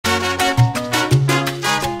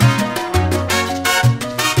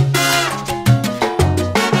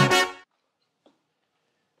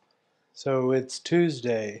So it's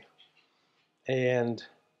Tuesday, and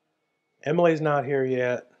Emily's not here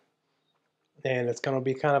yet, and it's going to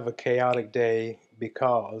be kind of a chaotic day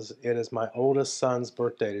because it is my oldest son's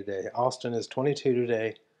birthday today. Austin is 22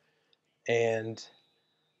 today, and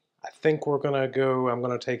I think I'm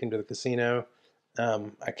going to take him to the casino.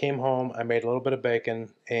 I came home, I made a little bit of bacon,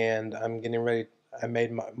 and I'm getting ready. I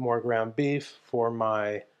made more ground beef for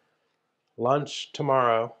my lunch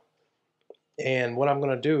tomorrow. And what I'm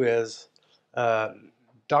going to do is uh,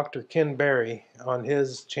 Dr. Ken Berry on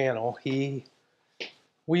his channel,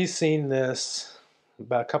 we seen this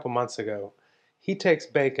about a couple months ago. He takes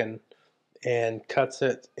bacon and cuts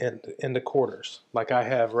it into quarters, like I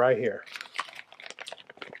have right here.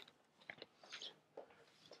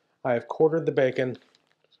 I have quartered the bacon.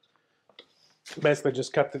 Basically,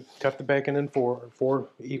 just cut the bacon in four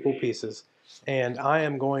equal pieces, and I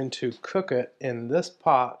am going to cook it in this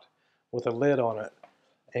pot with a lid on it.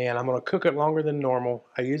 And I'm going to cook it longer than normal.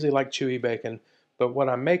 I usually like chewy bacon, but what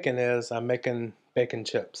I'm making is I'm making bacon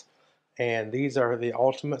chips. And these are the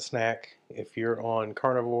ultimate snack if you're on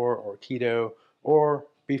carnivore or keto or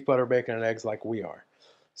beef, butter, bacon, and eggs like we are.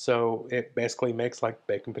 So it basically makes like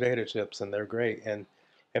bacon potato chips, and they're great. And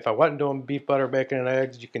if I wasn't doing beef, butter, bacon, and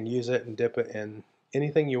eggs, you can use it and dip it in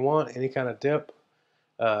anything you want, any kind of dip,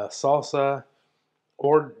 salsa,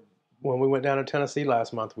 or when we went down to Tennessee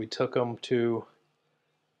last month, we took them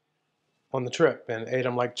on the trip and ate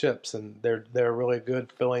them like chips, and they're a really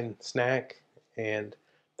good filling snack, and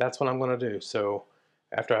that's what I'm going to do. So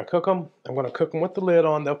after I cook them, I'm going to cook them with the lid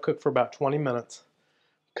on. They'll cook for about 20 minutes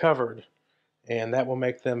covered, and that will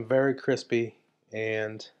make them very crispy.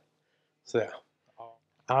 And so yeah,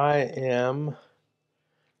 I am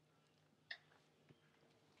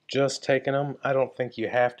just taking them. I don't think you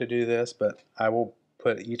have to do this, but I will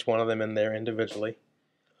put each one of them in there individually.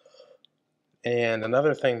 And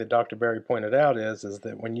another thing that Dr. Berry pointed out is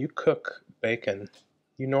that when you cook bacon,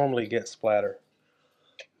 you normally get splatter.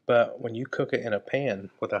 But when you cook it in a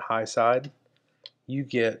pan with a high side, you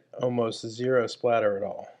get almost zero splatter at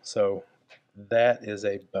all. So that is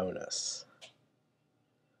a bonus.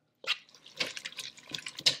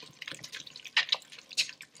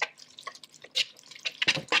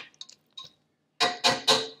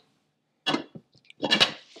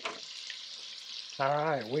 All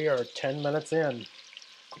right, we are 10 minutes in,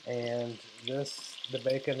 and the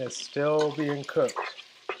bacon is still being cooked.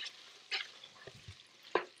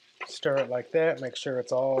 Stir it like that, make sure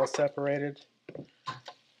it's all separated.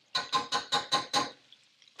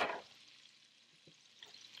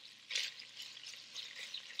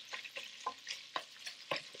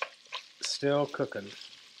 Still cooking.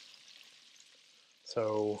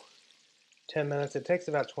 So 10 minutes, it takes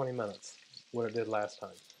about 20 minutes, what it did last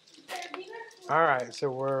time. All right, so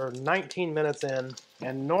we're 19 minutes in,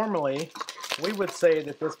 and normally we would say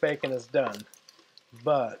that this bacon is done,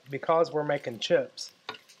 but because we're making chips,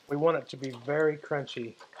 we want it to be very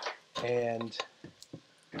crunchy, and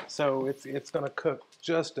so it's going to cook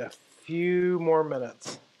just a few more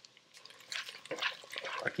minutes.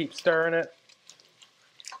 I keep stirring it,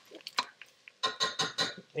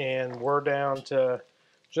 and we're down to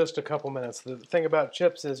just a couple minutes. The thing about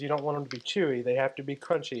chips is you don't want them to be chewy, they have to be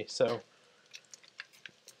crunchy. So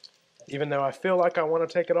even though I feel like I want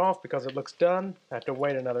to take it off because it looks done, I have to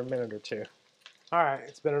wait another minute or two. All right,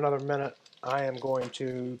 it's been another minute. I am going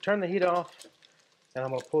to turn the heat off, and I'm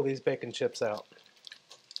going to pull these bacon chips out.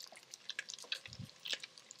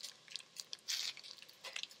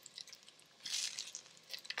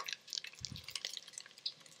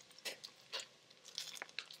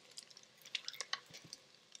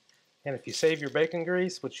 And if you save your bacon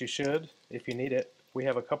grease, which you should if you need it, we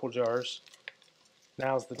have a couple jars,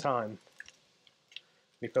 now's the time.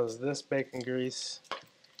 Because this bacon grease,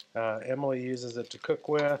 Emily uses it to cook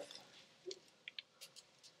with.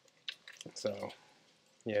 So,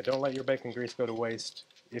 yeah, don't let your bacon grease go to waste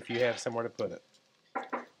if you have somewhere to put it.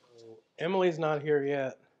 Emily's not here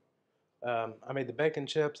yet. I made the bacon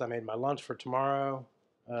chips. I made my lunch for tomorrow.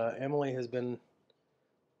 Emily has been,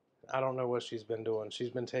 I don't know what she's been doing. She's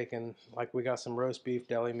been taking, like, we got some roast beef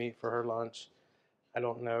deli meat for her lunch. I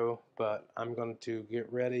don't know, but I'm going to get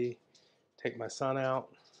ready, take my son out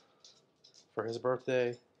for his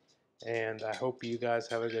birthday, and I hope you guys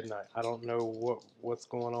have a good night. I don't know what's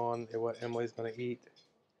going on and what Emily's going to eat,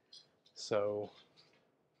 so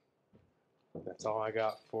that's all I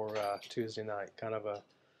got for Tuesday night. Kind of a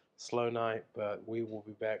slow night, but we will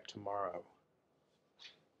be back tomorrow.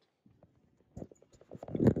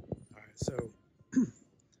 Alright, so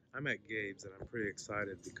I'm at Gabe's and I'm pretty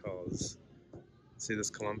excited because, see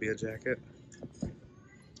this Columbia jacket?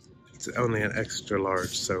 It's only an extra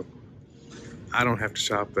large, so I don't have to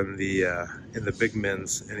shop in the big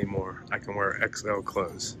men's anymore. I can wear XL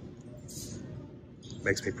clothes.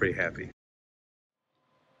 Makes me pretty happy.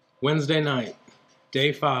 Wednesday night,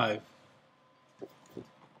 day 5.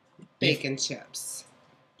 Bacon chips.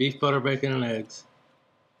 Beef, butter, bacon, and eggs.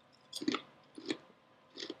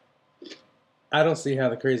 I don't see how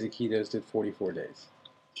the Crazy Ketos did 44 days.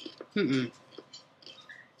 Mm-mm.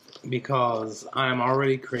 Because I'm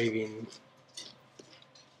already craving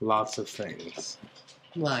lots of things.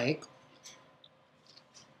 Like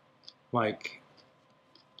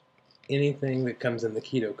anything that comes in the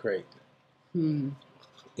keto crate.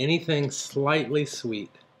 Anything slightly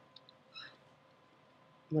sweet.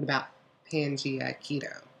 What about Pangea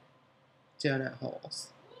Keto? Donut holes.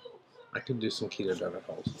 I could do some keto donut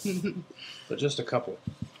holes. But just a couple.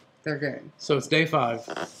 They're good. So it's day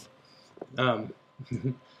 5.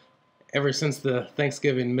 Ever since the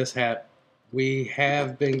Thanksgiving mishap, we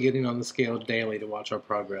have been getting on the scale daily to watch our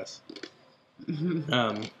progress.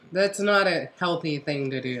 That's not a healthy thing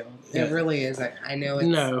to do. Yeah. It really isn't. I know it's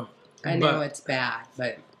it's bad,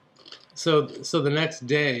 but so the next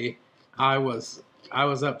day I was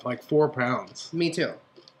up like 4 pounds. Me too.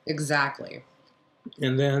 Exactly.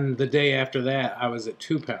 And then the day after that I was at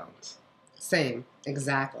 2 pounds. Same.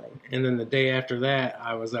 Exactly. And then the day after that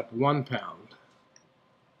I was up 1 pound.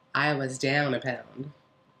 I was down a pound.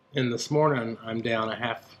 And this morning I'm down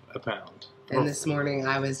half a pound. And this morning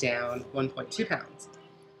I was down 1.2 pounds.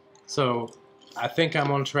 So I think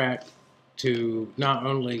I'm on track to not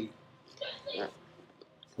only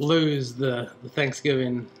lose the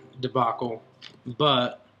Thanksgiving debacle,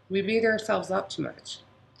 but... We beat ourselves up too much.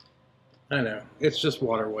 I know. It's just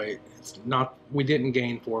water weight. It's not... We didn't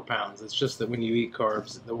gain 4 pounds. It's just that when you eat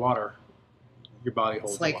carbs, the water, your body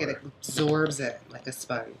holds It's like water. it absorbs it like a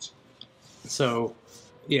sponge. So,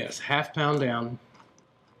 yes, half pound down.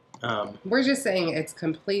 We're just saying it's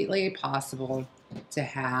completely possible to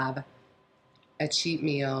have a cheat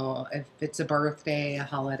meal. If it's a birthday, a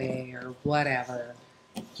holiday, or whatever,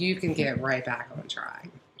 you can get right back on track.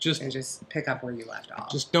 And just pick up where you left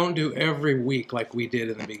off. Just don't do every week like we did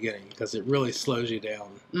in the beginning, because it really slows you down.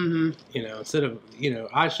 Mm-hmm. You know, instead of,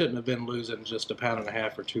 I shouldn't have been losing just 1.5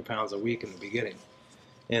 pounds or 2 pounds a week in the beginning.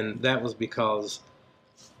 And that was because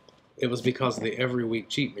of the every week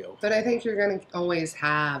cheat meal. But I think you're going to always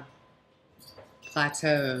have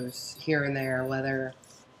plateaus here and there, whether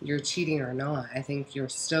you're cheating or not. I think you're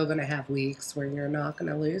still going to have weeks where you're not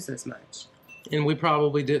going to lose as much. And we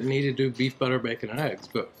probably didn't need to do beef, butter, bacon, and eggs,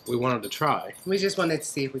 but we wanted to try. We just wanted to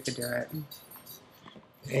see if we could do it.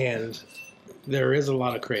 And there is a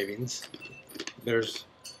lot of cravings. There's,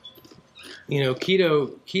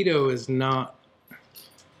 keto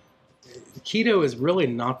is really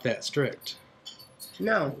not that strict.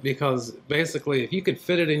 No. Because basically, if you can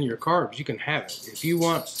fit it in your carbs, you can have it. If you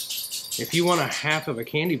want a half of a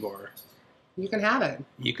candy bar, you can have it.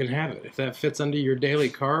 You can have it. If that fits under your daily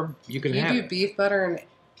carb, you can have it. You do beef, butter, and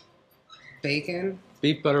bacon.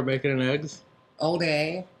 Beef, butter, bacon, and eggs. All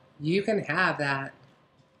day. You can have that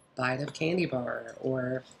bite of candy bar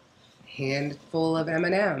or handful of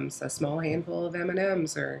M&Ms, a small handful of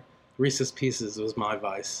M&Ms, or Reese's Pieces was my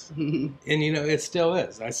vice, and it still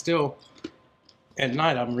is. At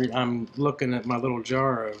night I'm looking at my little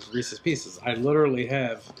jar of Reese's Pieces. I literally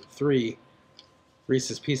have 3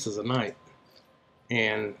 Reese's Pieces a night.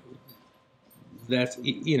 And that's, or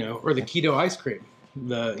the keto ice cream.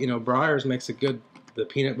 Breyers makes a good, the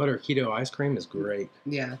peanut butter keto ice cream is great.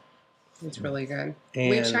 Yeah, it's really good. And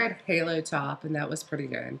we tried Halo Top, and that was pretty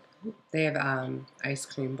good. They have ice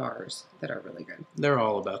cream bars that are really good. They're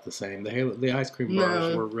all about the same. The ice cream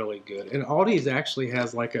bars were really good. And Aldi's actually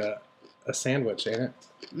has like a sandwich in it.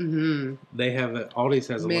 Mm-hmm. They have Aldi's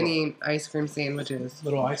has many ice cream sandwiches.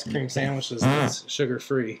 Little ice cream sandwiches that's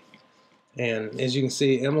sugar-free. And as you can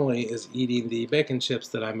see, Emily is eating the bacon chips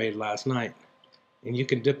that I made last night. And you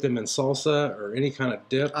can dip them in salsa or any kind of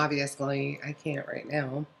dip. Obviously, I can't right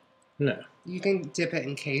now. No. You can dip it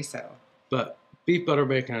in queso. But beef, butter,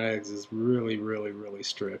 bacon, and eggs is really, really, really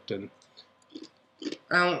strict. And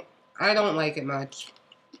I don't like it much.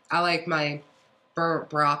 I like my burnt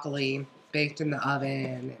broccoli baked in the oven,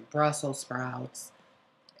 and Brussels sprouts,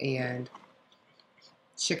 and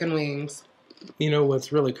chicken wings.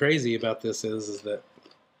 What's really crazy about this is that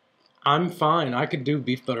I'm fine. I could do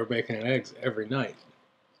beef, butter, bacon, and eggs every night.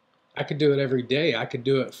 I could do it every day. I could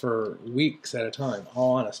do it for weeks at a time.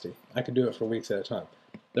 All honesty, I could do it for weeks at a time.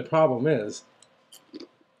 The problem is,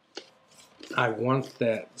 I want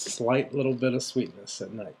that slight little bit of sweetness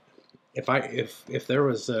at night. If there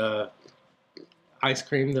was ice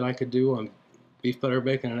cream that I could do on beef, butter,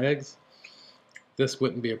 bacon, and eggs, this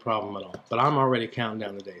wouldn't be a problem at all. But I'm already counting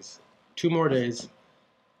down the days. 2 more days.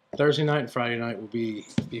 Thursday night and Friday night will be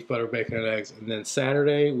beef, butter, bacon, and eggs. And then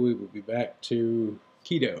Saturday, we will be back to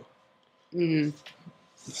keto. Mm.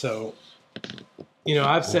 So, you know,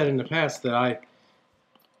 I've said in the past that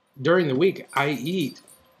during the week, I eat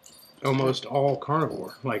almost all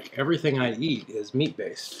carnivore. Like, everything I eat is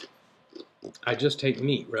meat-based. I just take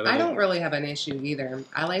meat rather than... I don't really have an issue either.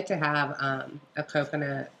 I like to have a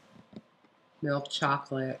coconut milk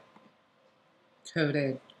chocolate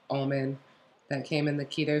coated almond that came in the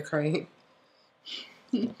keto crate.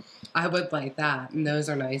 I would like that. And those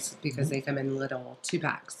are nice because they come in little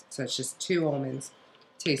 2-packs. So it's just 2 almonds.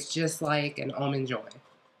 Tastes just like an Almond Joy.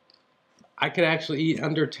 I could actually eat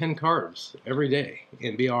under 10 carbs every day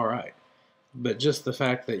and be all right. But just the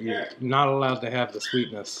fact that you're not allowed to have the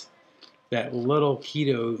sweetness, that little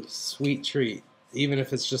keto sweet treat, even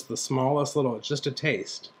if it's just the smallest little, just a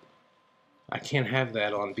taste, I can't have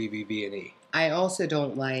that on BBB&E. I also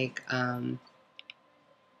don't like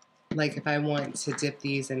if I want to dip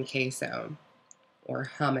these in queso or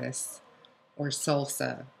hummus or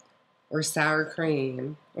salsa or sour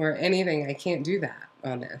cream or anything, I can't do that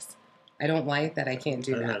on this. I don't like that I can't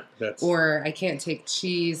do that. Or I can't take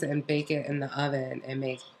cheese and bake it in the oven and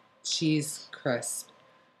make cheese crisp.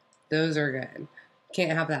 Those are good.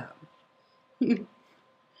 Can't have that.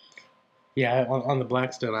 Yeah, on the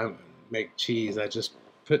Blackstone, I make cheese. I just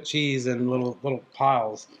put cheese in little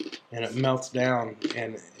piles, and it melts down,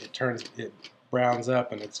 and it browns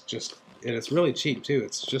up, and it's really cheap too.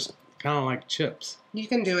 It's just kind of like chips. You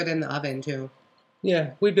can do it in the oven too.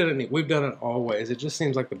 Yeah, we've done it always. It just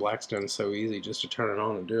seems like the Blackstone's so easy just to turn it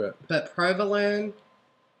on and do it. But provolone,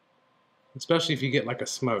 especially if you get like a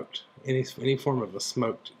smoked, any form of a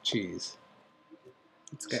smoked cheese.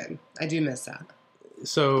 It's good. I do miss that.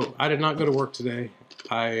 So I did not go to work today.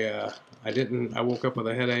 I woke up with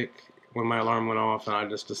a headache when my alarm went off, and I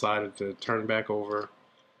just decided to turn back over.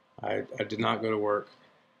 I did not go to work.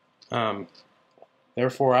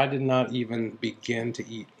 Therefore, I did not even begin to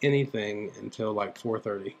eat anything until like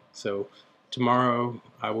 4:30. So tomorrow,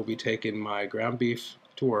 I will be taking my ground beef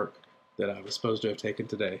to work that I was supposed to have taken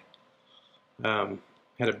today. Had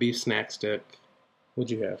a beef snack stick.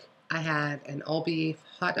 What'd you have? I had an all beef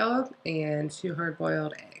hot dog and 2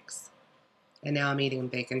 hard-boiled eggs. And now I'm eating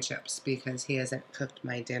bacon chips because he hasn't cooked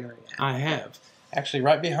my dinner yet. I have. Actually,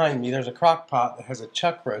 right behind me, there's a crock pot that has a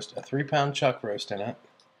chuck roast, a 3-pound chuck roast in it,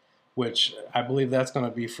 which I believe that's going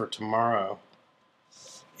to be for tomorrow.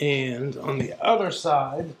 And on the other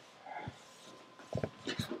side,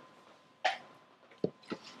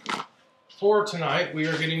 for tonight, we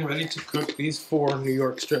are getting ready to cook these 4 New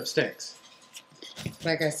York strip steaks.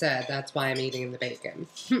 Like I said, that's why I'm eating the bacon.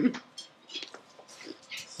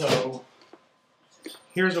 So,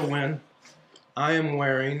 here's a win. I am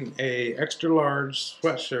wearing a extra large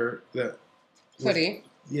sweatshirt Hoodie.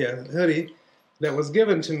 Hoodie that was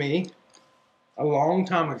given to me a long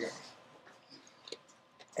time ago.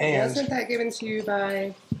 And wasn't that given to you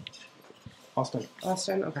by Austin?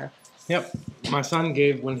 Austin? Okay. Yep. My son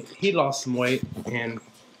when he lost some weight, and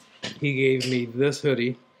he gave me this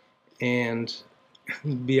hoodie, and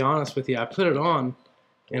be honest with you, I put it on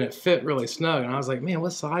and it fit really snug, and I was like, man,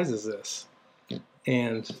 what size is this?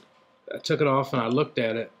 And I took it off and I looked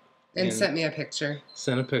at it and sent me a picture.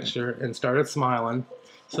 Sent a picture and started smiling.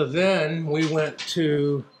 So then we went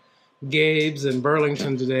to Gabe's in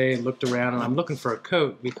Burlington today and looked around, and I'm looking for a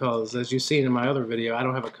coat because, as you've seen in my other video, I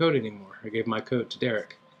don't have a coat anymore. I gave my coat to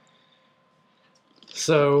Derek.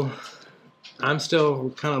 So I'm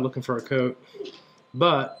still kind of looking for a coat,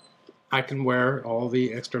 but I can wear all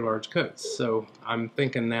the extra large coats. So I'm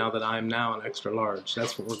thinking now that I'm now an extra large.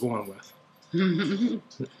 That's what we're going with.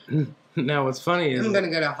 Now what's funny is... I'm going to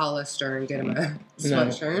go to Hollister and get him a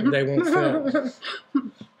sweatshirt. No, they won't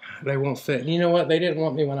fit. They won't fit. You know what? They didn't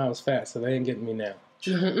want me when I was fat, so they ain't getting me now.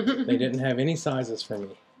 They didn't have any sizes for me.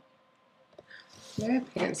 They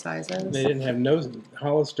have pant sizes. They didn't have no...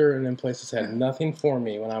 Hollister and them places had nothing for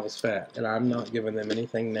me when I was fat, and I'm not giving them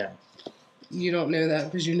anything now. You don't know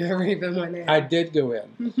that because you never even went in. I did go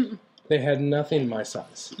in. They had nothing my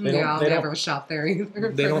size. I'll never shop there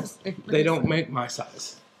either. They don't make my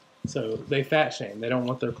size. So they fat shame. They don't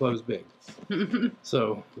want their clothes big.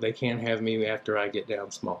 So they can't have me after I get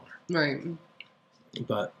down smaller. Right.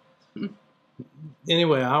 But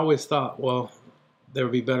anyway, I always thought, well, there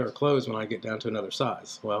would be better clothes when I get down to another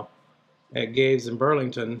size. Well, at Gabe's in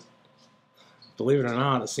Burlington, believe it or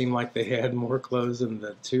not, it seemed like they had more clothes in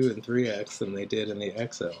the 2 and 3X than they did in the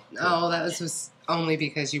XL. Oh, that was just only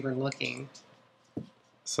because you were looking.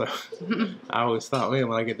 So I always thought, man,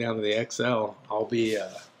 when I get down to the XL, I'll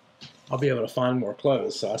I'll be able to find more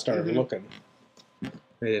clothes. So I started Mhm. looking.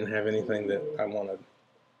 They didn't have anything that I wanted.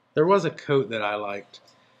 There was a coat that I liked,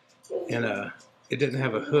 and it didn't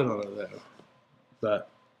have a hood on it though. But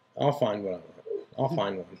I'll find what I want. I'll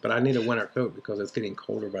find one. But I need a winter coat because it's getting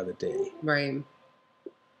colder by the day. Right.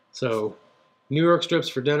 So, New York strips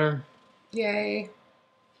for dinner. Yay.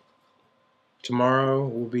 Tomorrow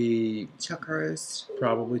will be Chuck roast.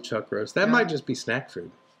 probably chuck roast. That Yeah. might just be snack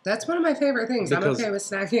food. That's one of my favorite things. Because- I'm okay with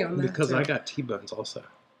snacking on that Because too. I got T-bones also.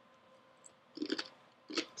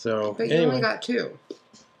 So, But you anyway. only got 2.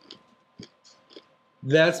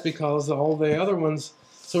 That's because all the other ones.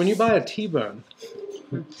 So when you buy a T-bone,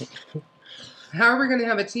 How are we going to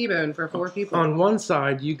have a T-bone for 4 people? on one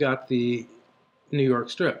side you got the New York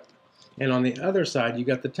strip, and on the other side you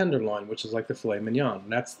got the tenderloin, which is like the filet mignon.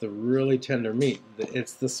 That's the really tender meat.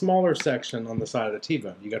 It's the smaller section on the side of the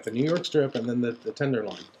T-bone. You got the New York strip and then the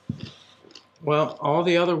tenderloin. Well, all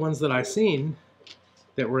the other ones that I seen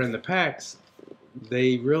that were in the packs,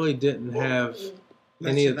 they really didn't have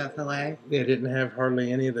any of the filet. They didn't have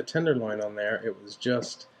hardly any of the tenderloin on there. It was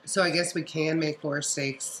just. So I guess we can make 4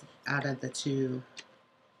 steaks out of the 2.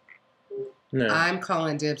 No. I'm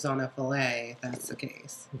calling dibs on a filet, if that's the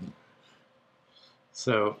case.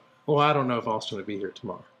 So, well, I don't know if Austin will be here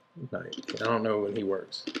tomorrow night. I don't know when he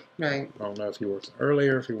works. Right. I don't know if he works early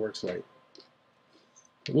or if he works late.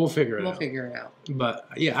 We'll figure it out. We'll figure it out. But,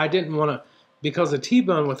 yeah, I didn't want to, because a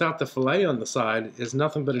T-bone without the filet on the side is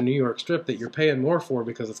nothing but a New York strip that you're paying more for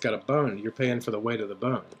because it's got a bone. You're paying for the weight of the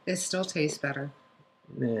bone. It still tastes better.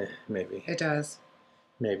 Maybe. It does.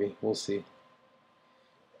 Maybe. We'll see.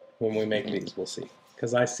 When we make these, we'll see.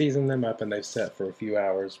 Because I season them up and they've set for a few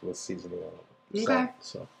hours with seasoning on them. Okay.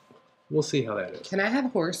 So we'll see how that is. Can I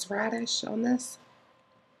have horseradish on this?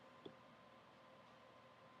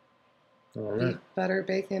 I don't know. Beef, butter,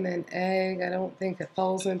 bacon, and egg. I don't think it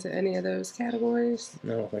falls into any of those categories. I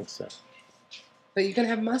don't think so. But you can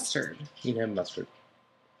have mustard. You can have mustard.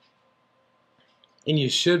 And you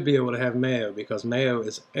should be able to have mayo because mayo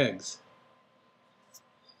is eggs.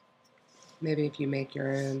 Maybe if you make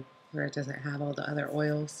your own where it doesn't have all the other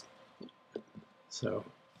oils. So,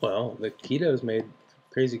 well, the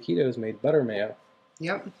Crazy Ketos made butter mayo.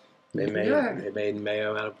 Yep. They You can do it. made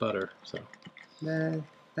mayo out of butter. So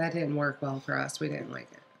That didn't work well for us. We didn't like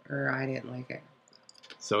it. Or I didn't like it.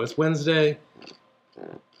 So it's Wednesday.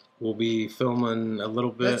 We'll be filming a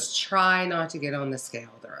little bit. Let's try not to get on the scale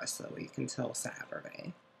the rest of the week until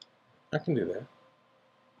Saturday. I can do that.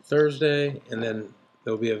 Thursday, and then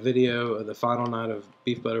there'll be a video of the final night of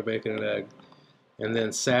beef, butter, bacon, and egg. And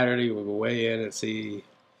then Saturday, we'll weigh in and see.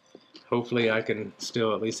 Hopefully, I can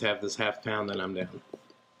still at least have this half pound, then I'm down.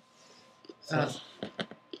 So,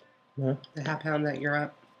 huh? The half pound that you're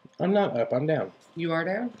up. I'm not up, I'm down. You are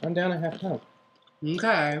down? I'm down a half pound.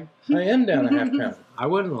 Okay. I am down a half pound. I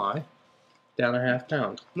wouldn't lie. Down a half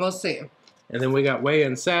pound. We'll see. And then we got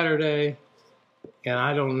weigh-in Saturday, and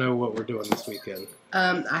I don't know what we're doing this weekend.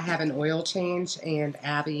 I have an oil change, and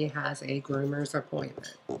Abby has a groomer's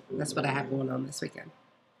appointment. That's what I have going on this weekend.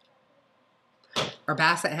 Our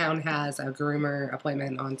Basset Hound has a groomer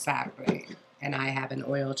appointment on Saturday, and I have an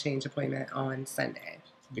oil change appointment on Sunday.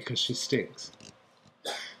 Because she stinks.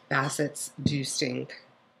 Bassets do stink.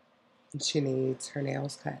 She needs her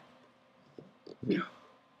nails cut. Yeah.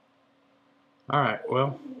 All right,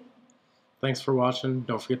 well, thanks for watching.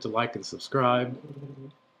 Don't forget to like and subscribe.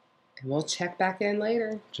 And we'll check back in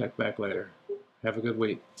later. Check back later. Have a good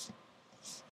week.